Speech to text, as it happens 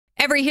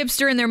Every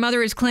hipster and their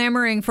mother is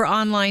clamoring for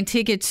online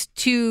tickets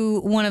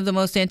to one of the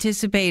most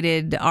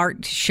anticipated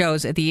art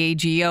shows at the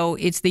AGO.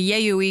 It's the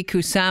Yayoi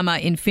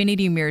Kusama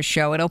Infinity Mirror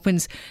show. It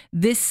opens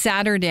this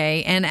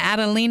Saturday, and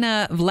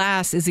Adelina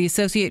Vlas is the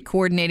associate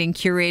coordinating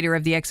curator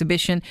of the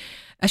exhibition.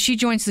 She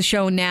joins the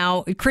show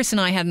now. Chris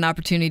and I had an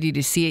opportunity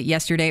to see it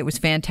yesterday. It was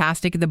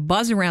fantastic. The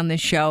buzz around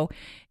this show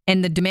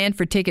and the demand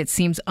for tickets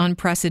seems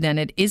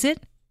unprecedented. Is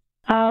it?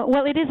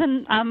 Well, it is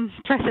an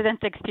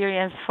unprecedented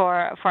experience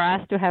for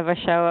us to have a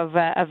show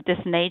of this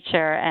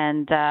nature,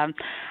 and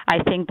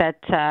I think that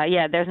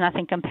there's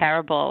nothing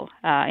comparable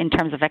in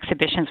terms of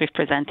exhibitions we've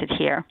presented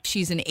here.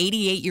 She's an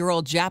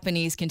 88-year-old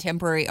Japanese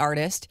contemporary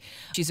artist.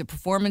 She's a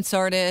performance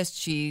artist.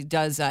 She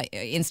does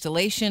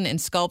installation and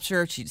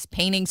sculpture. She's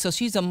painting, so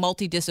she's a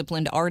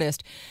multidisciplined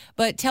artist.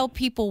 But tell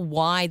people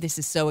why this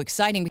is so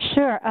exciting.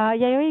 Sure.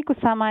 Yayoi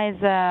Kusama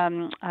is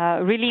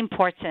a really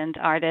important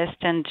artist,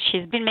 and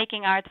she's been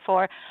making art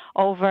for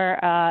over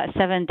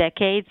 7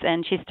 decades,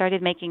 and she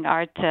started making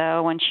art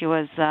when she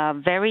was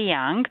very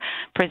young,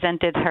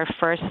 presented her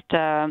first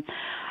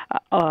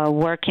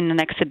work in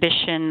an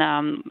exhibition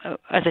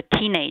as a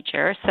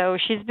teenager. So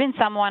she's been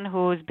someone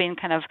who's been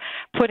kind of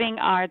putting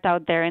art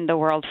out there in the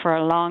world for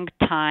a long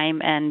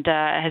time and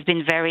has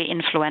been very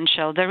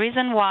influential. The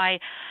reason why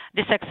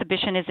this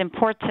exhibition is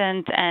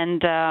important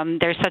and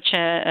there's such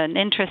an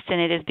interest in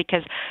it is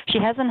because she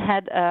hasn't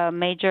had a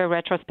major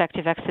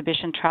retrospective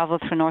exhibition travel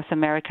through North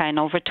America in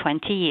over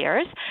 20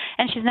 years,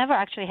 and she's never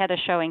actually had a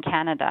show in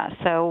Canada.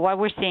 So what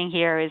we're seeing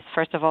here is,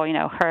 first of all,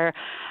 her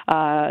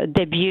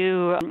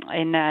debut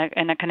in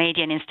a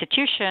Canadian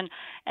institution,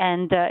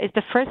 and it's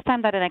the first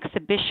time that an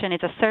exhibition,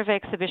 it's a survey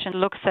exhibition,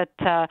 looks at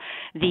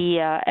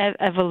the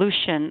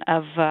evolution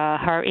of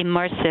her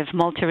immersive,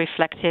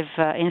 multi-reflective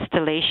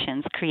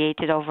installations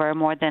created over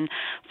more than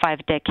 5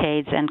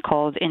 decades and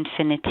called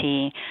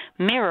Infinity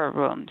Mirror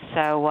Rooms.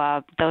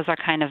 So those are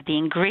kind of the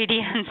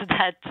ingredients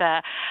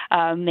that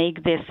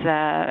make this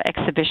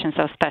exhibition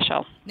so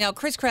special. Now,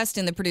 Chris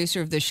Creston, the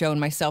producer of the show, and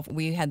myself,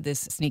 we had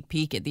this sneak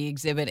peek at the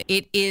exhibit.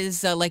 It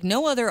is like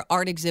no other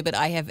art exhibit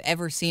I have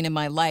ever seen in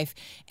my life,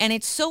 and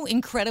it's so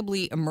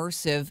incredibly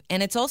immersive,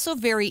 and it's also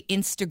very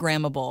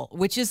Instagrammable,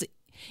 which is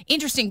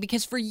interesting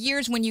because for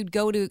years when you'd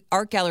go to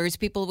art galleries,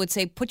 people would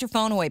say, put your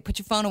phone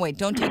away,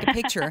 don't take a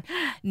picture.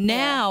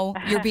 Now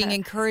you're being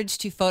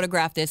encouraged to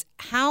photograph this.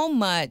 How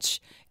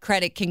much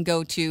credit can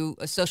go to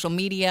social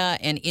media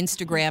and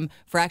Instagram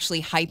for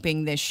actually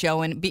hyping this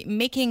show and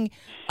making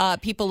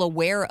people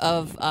aware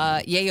of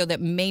Yayo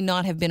that may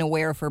not have been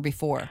aware of her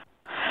before?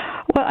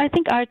 Well, I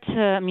think art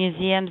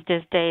museums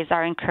these days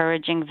are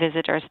encouraging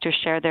visitors to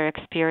share their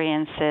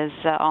experiences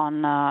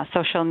on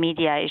social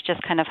media. It's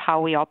just kind of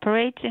how we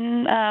operate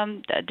in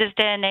this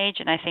day and age,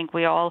 and I think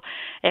we all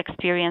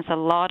experience a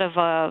lot of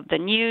the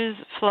news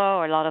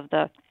flow, a lot of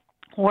the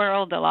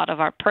world, a lot of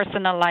our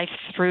personal life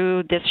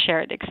through this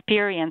shared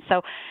experience.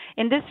 So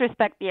in this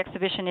respect, the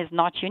exhibition is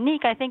not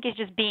unique. I think it's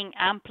just being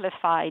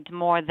amplified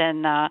more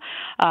than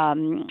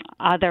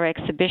other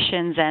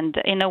exhibitions. And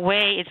in a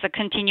way, it's a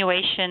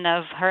continuation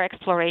of her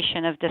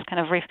exploration of this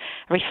kind of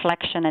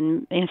reflection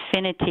and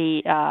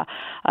infinity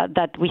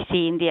that we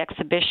see in the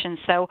exhibition.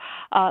 So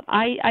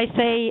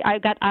I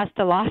got asked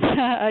a lot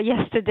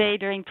yesterday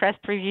during press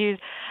previews,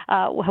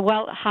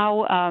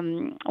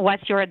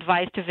 what's your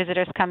advice to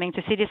visitors coming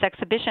to see this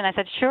exhibition? I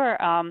said, sure.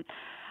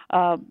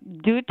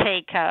 Do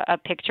take a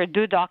picture,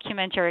 do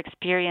document your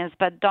experience,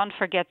 but don't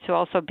forget to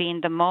also be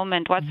in the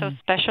moment. What's so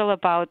special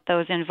about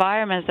those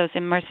environments, those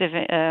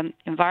immersive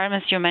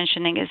environments you're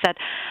mentioning, is that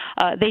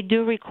they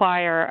do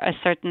require a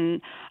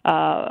certain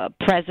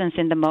presence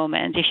in the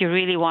moment. If you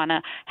really want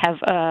to have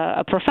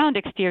a profound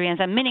experience,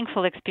 a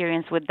meaningful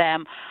experience with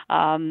them,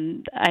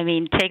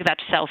 take that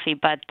selfie,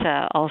 but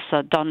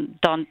also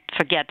don't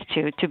forget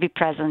to be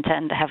present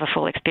and have a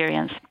full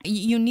experience.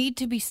 You need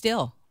to be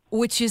still,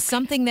 which is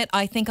something that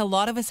I think a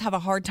lot of us have a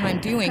hard time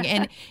doing.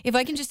 And if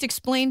I can just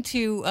explain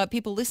to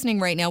people listening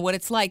right now what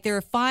it's like, there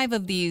are 5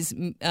 of these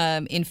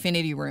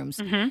infinity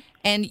rooms.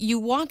 And you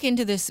walk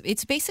into this,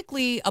 it's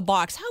basically a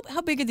box.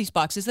 How big are these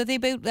boxes? Are they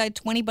about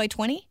 20 by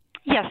 20?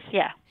 Yes,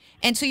 yeah.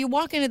 And so you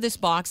walk into this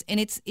box, and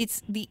it's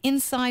the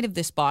inside of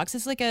this box.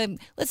 It's like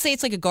let's say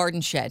it's like a garden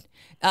shed,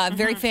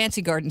 very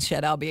fancy garden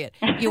shed, albeit.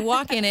 You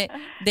walk in it,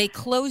 they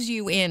close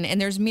you in,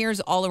 and there's mirrors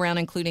all around,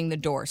 including the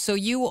door. So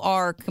you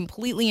are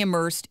completely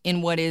immersed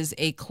in what is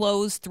a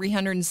closed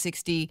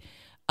 360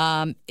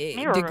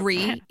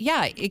 degree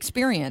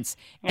experience.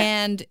 Yeah.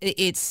 And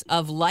it's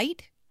of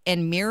light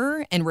and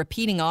mirror and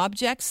repeating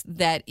objects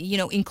that,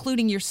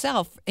 including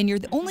yourself, and you're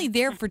only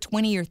there for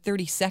 20 or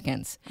 30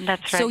 seconds.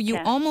 That's right. So you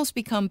almost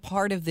become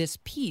part of this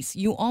piece.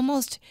 You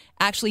almost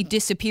actually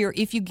disappear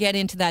if you get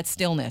into that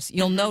stillness.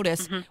 You'll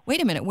notice,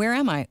 wait a minute, where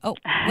am I? Oh,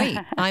 wait,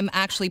 I'm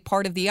actually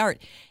part of the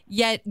art.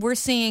 Yet we're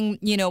seeing,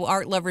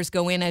 art lovers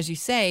go in, as you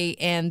say,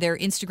 and they're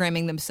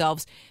Instagramming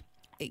themselves.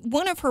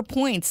 One of her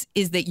points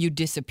is that you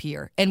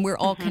disappear and we're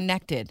all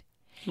connected.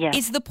 Yes.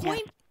 Is the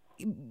point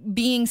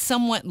being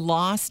somewhat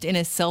lost in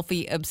a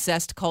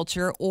selfie-obsessed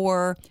culture,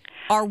 or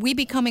are we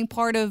becoming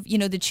part of,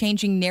 the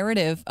changing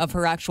narrative of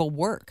her actual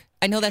work?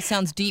 I know that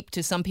sounds deep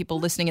to some people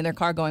listening in their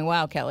car going,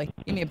 wow, Kelly,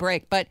 give me a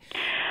break. But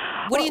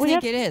what do you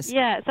think it is?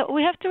 Yeah, so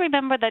we have to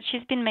remember that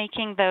she's been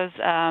making those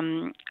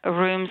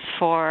rooms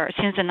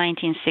since the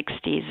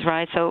 1960s,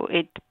 right? So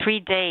it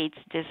predates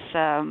this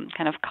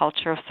kind of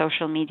culture of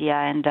social media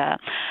and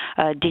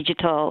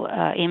digital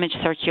image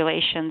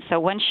circulation. So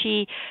when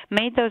she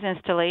made those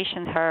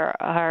installations,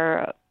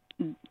 her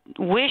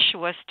wish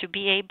was to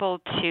be able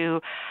to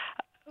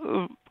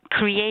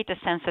create a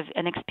sense of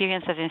an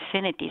experience of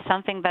infinity,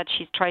 something that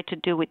she's tried to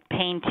do with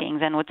paintings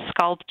and with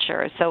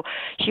sculpture. So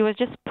she was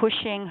just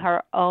pushing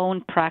her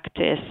own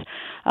practice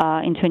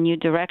into a new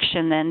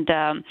direction, and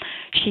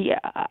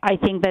I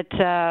think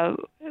that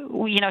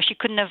she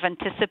couldn't have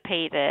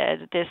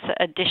anticipated this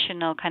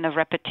additional kind of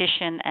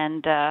repetition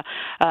and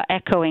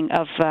echoing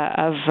of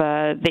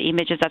the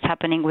images that's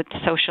happening with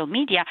social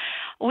media.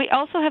 We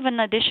also have an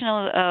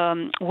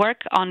additional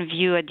work on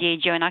view at the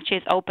AGO, and actually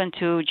it's open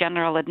to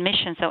general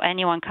admission, so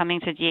anyone coming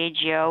to the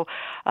AGO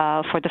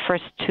for the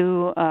first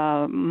 2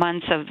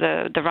 months of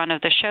the run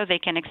of the show, they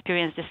can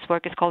experience this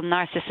work. It's called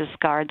Narcissus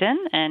Garden,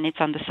 and it's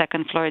on the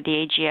second floor of the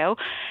AGO.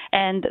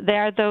 And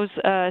there are those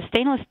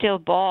stainless steel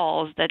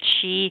balls that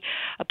she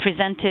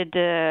presented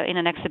in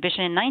an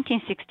exhibition in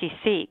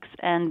 1966,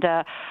 and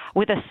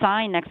with a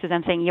sign next to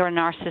them saying, "Your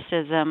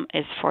narcissism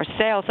is for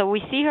sale." So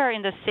we see her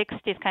in the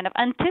 60s kind of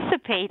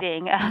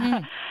anticipating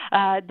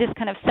this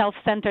kind of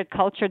self-centered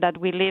culture that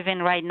we live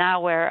in right now,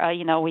 where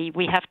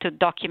we have to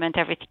document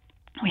everything.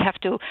 We have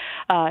to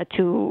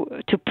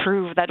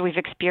prove that we've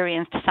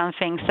experienced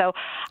something. So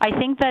I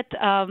think that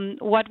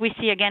what we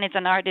see again is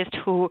an artist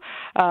who,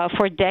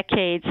 for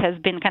decades, has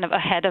been kind of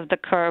ahead of the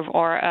curve,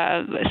 or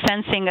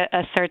sensing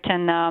a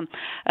certain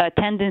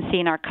tendency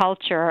in our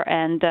culture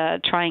and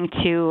trying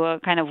to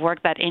kind of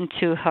work that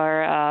into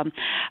her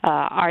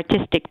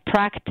artistic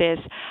practice.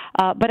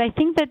 But I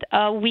think that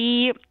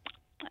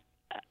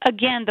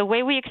again, the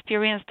way we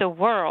experience the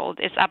world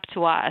is up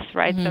to us,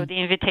 right? Mm-hmm. So the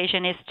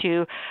invitation is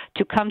to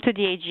come to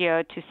the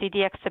AGO, to see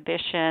the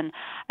exhibition,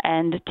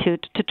 and to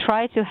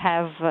try to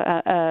have,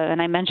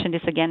 and I mentioned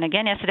this again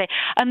yesterday,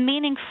 a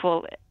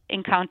meaningful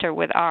encounter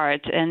with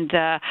art, and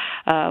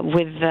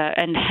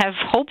and have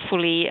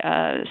hopefully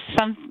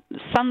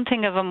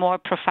something of a more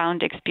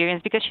profound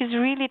experience, because she's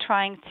really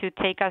trying to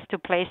take us to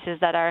places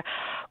that are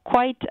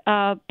quite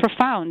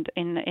profound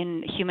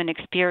in human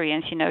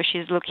experience.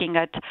 She's looking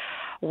at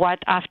what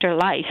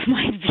afterlife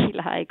might be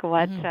like,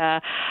 what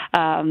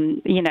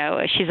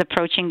she's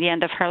approaching the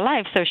end of her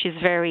life, so she's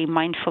very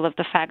mindful of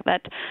the fact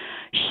that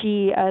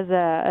she, as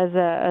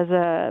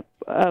a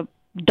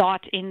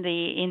dot in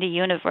the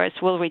universe,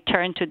 will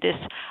return to this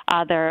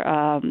other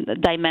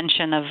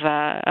dimension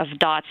of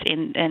dots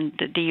in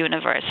the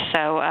universe.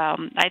 So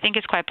I think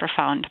it's quite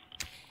profound.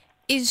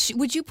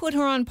 Would you put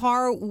her on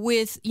par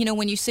with,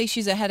 when you say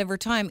she's ahead of her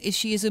time, is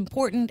she as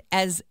important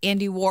as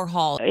Andy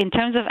Warhol? In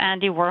terms of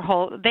Andy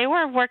Warhol, they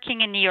were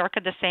working in New York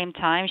at the same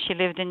time. She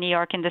lived in New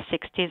York in the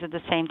 60s at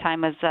the same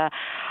time as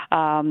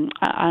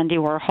Andy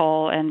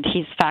Warhol and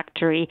his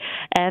factory.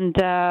 And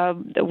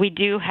we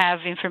do have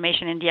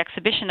information in the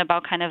exhibition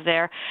about kind of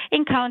their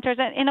encounters,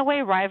 and in a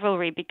way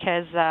rivalry,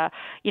 because,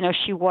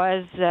 she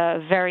was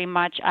very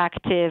much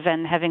active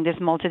and having this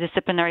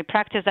multidisciplinary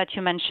practice that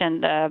you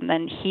mentioned,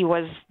 and he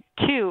was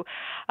too.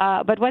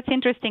 But what's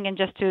interesting, and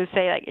just to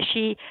say,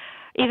 she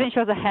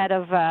was ahead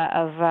of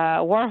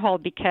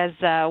Warhol, because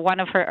one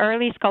of her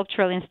early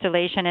sculptural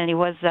installation, and it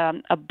was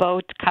a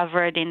boat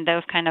covered in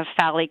those kind of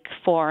phallic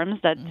forms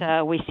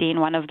that we see in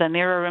one of the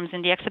mirror rooms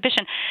in the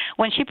exhibition.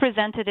 When she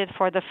presented it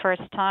for the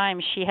first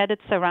time, she had it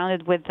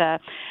surrounded with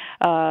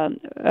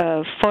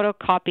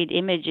photocopied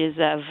images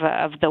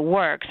of the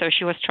work. So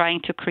she was trying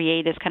to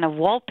create this kind of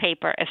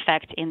wallpaper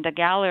effect in the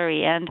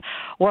gallery, and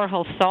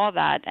Warhol saw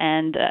that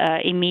and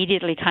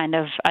immediately kind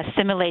of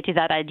assimilated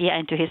that idea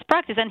into his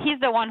practice. And he's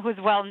the one who's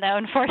well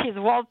known for his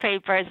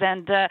wallpapers,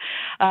 and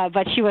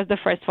but she was the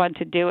first one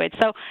to do it.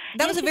 So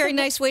that was a very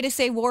nice way to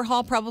say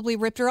Warhol probably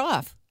ripped her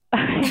off.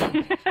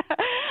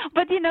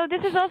 But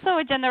this is also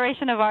a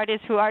generation of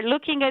artists who are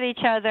looking at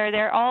each other.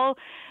 They're all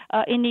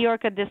in New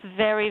York at this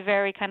very,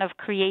 very kind of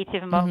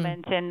creative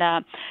moment in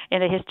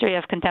the history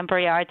of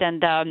contemporary art,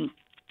 and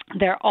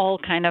they're all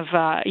kind of,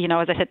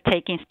 as I said,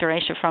 take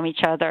inspiration from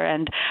each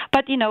other.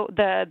 But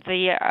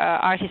the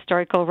art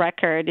historical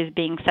record is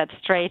being set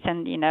straight,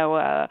 and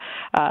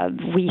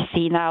we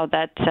see now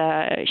that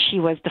she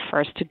was the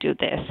first to do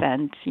this,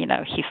 and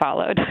he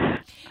followed.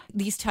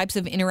 These types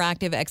of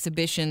interactive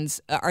exhibitions,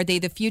 are they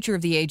the future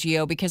of the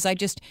AGO? Because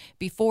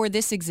before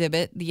this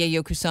exhibit, the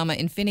Yayoi Kusama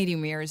Infinity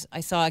Mirrors,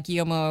 I saw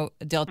Guillermo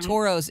del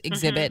Toro's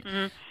exhibit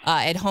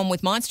at Home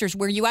with Monsters,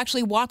 where you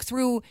actually walk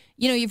through,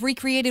 you've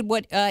recreated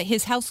what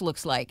his house house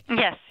looks like.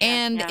 Yes.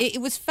 And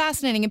it was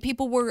fascinating. And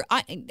people were,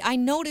 I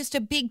noticed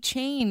a big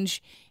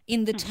change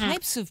in the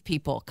types of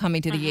people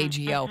coming to the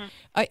AGO.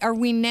 Are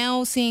we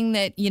now seeing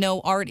that,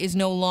 art is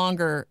no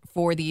longer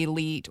for the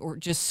elite or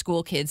just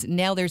school kids?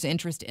 Now there's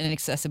interest in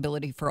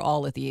accessibility for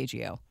all at the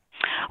AGO.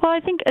 Well, I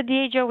think at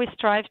the AGO we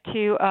strive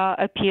to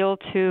appeal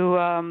to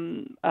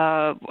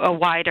a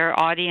wider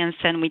audience,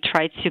 and we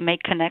try to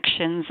make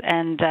connections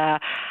and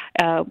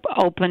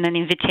open an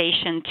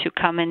invitation to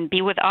come and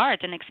be with art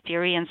and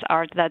experience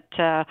art that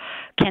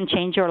can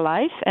change your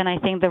life. And I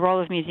think the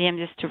role of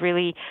museums is to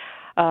really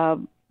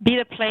be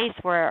the place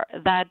where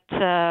that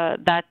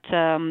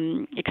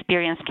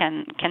experience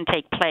can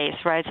take place,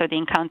 right? So the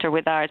encounter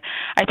with art.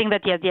 I think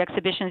that the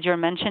exhibitions you're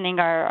mentioning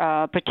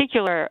are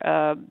particular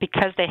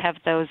because they have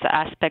those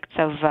aspects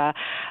of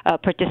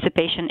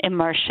participation,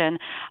 immersion.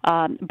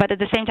 But at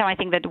the same time, I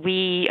think that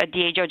we at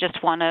the AGO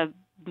just want to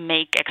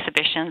make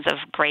exhibitions of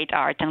great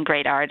art and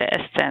great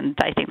artists, and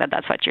I think that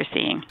that's what you're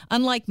seeing.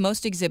 Unlike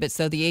most exhibits,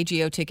 though, the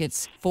AGO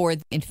tickets for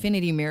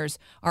Infinity Mirrors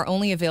are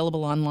only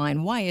available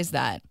online. Why is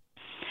that?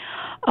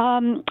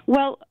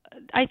 Well,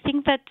 I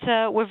think that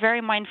we're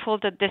very mindful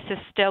that this is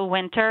still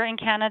winter in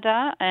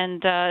Canada,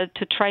 and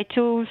to try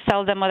to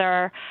sell them at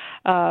our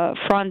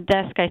front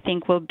desk, I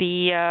think will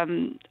be,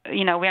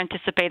 we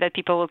anticipate that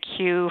people will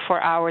queue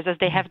for hours as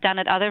they have done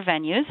at other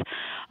venues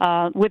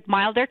with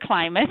milder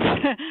climates.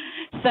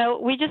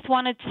 So we just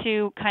wanted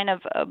to kind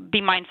of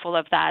be mindful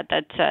of that,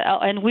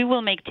 and we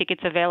will make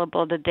tickets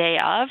available the day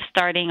of,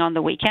 starting on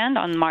the weekend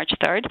on March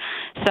 3rd.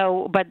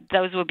 So, but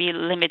those will be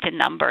limited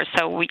numbers.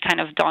 So we kind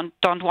of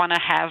don't want to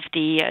have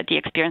the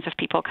experience of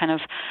people kind of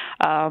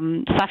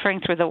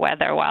suffering through the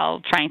weather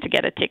while trying to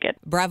get a ticket.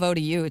 Bravo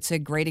to you. It's a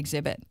great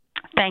exhibit.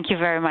 Thank you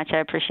very much. I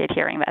appreciate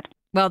hearing that.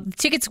 Well, the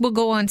tickets will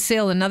go on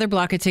sale. Another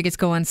block of tickets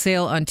go on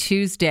sale on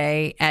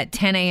Tuesday at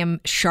 10 a.m.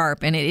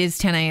 sharp, and it is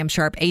 10 a.m.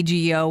 sharp.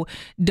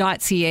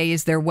 AGO.ca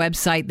is their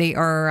website. They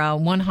are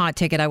one hot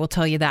ticket, I will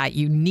tell you that.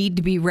 You need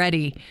to be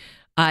ready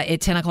at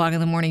 10 o'clock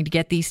in the morning to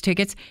get these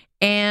tickets.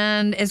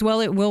 And as well,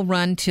 it will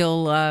run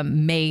till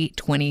May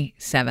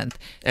 27th.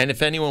 And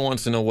if anyone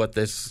wants to know what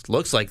this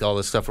looks like, all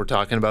this stuff we're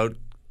talking about,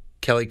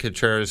 Kelly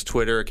Cutrera's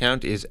Twitter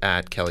account is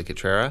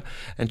 @KellyCutrera,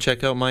 and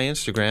check out my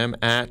Instagram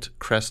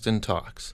 @CrestonTalks.